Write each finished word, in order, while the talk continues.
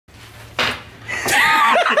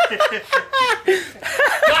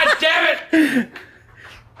God damn it!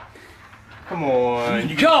 Come on,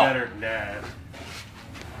 you Go. get better than that.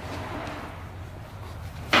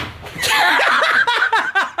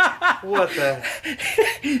 What the?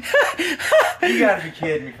 You gotta be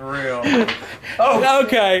kidding me for real. Oh,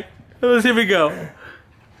 okay. Let's here we go.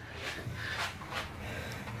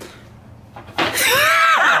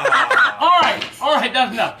 All right,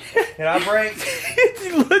 that's enough. Can I break?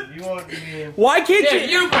 You want me? Why can't Yeah,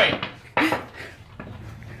 you break.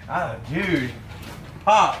 Ah, dude.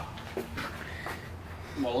 Pop.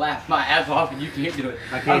 I'm gonna laugh my ass off and you can't do it.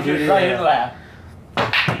 I can't do it. Right here to laugh.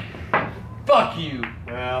 Fuck you.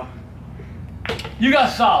 Well, You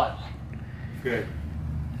got solids. good.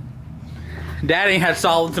 Dad ain't had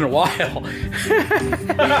solids in a while.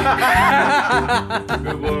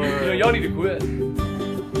 Good word. Y'all need to quit.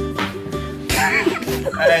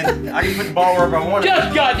 And I can put the ball wherever I want it.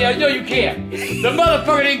 Just goddamn, no you can't. The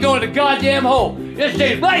motherfucker ain't going to the goddamn hole. It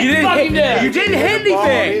stays right fucking there. You didn't hit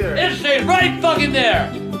anything. It stays right fucking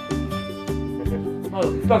there.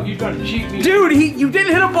 Motherfucker, you trying to cheat me? Dude, you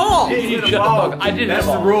didn't hit a ball. You hit a shut ball. the fuck. I didn't That's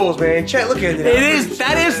hit a the ball. rules, man. Chet, look at it.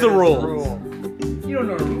 That is the rule. You don't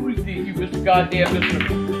know the rules, do you, Mr. Goddamn Mr.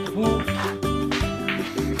 Poop?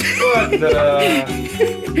 What the?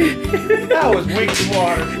 That was weak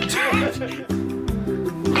water.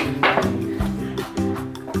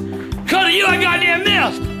 Cause you, I goddamn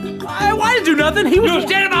missed. Why did you do nothing? He You was were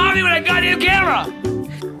standing behind me with that goddamn camera.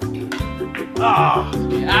 Ah.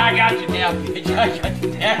 I got you now, bitch. I got you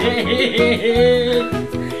now.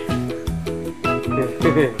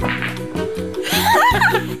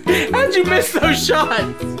 How'd you miss those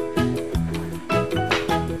shots?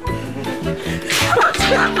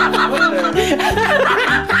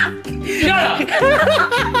 Shut up.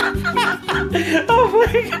 Oh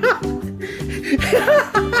my god.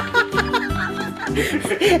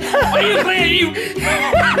 Are you playing?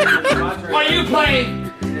 Are you playing?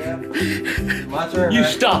 Yeah. My turn. You right?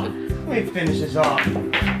 stop it. Let me finish this off.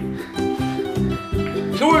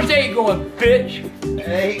 So where's 8 going, bitch?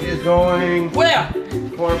 8 is going Where?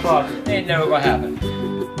 corner pocket. Ain't never gonna happen.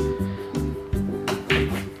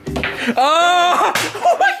 Oh!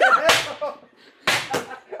 Oh my god!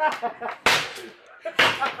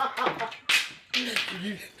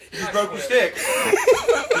 You just broke your stick.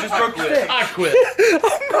 You just broke your stick. I quit.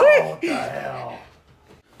 Oh, what the hell?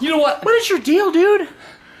 You know what? What is your deal, dude?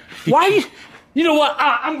 Why you... You know what?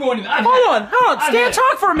 I'm going in. Hold on. Stand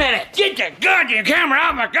talk for a minute. Get that goddamn camera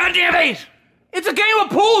out of my goddamn face. It's a game of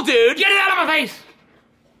pool, dude. Get it out of my face.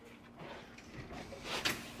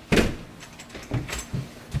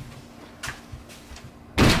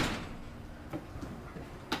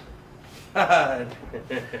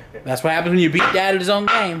 That's what happens when you beat Dad at his own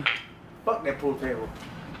game. Fuck that pool table.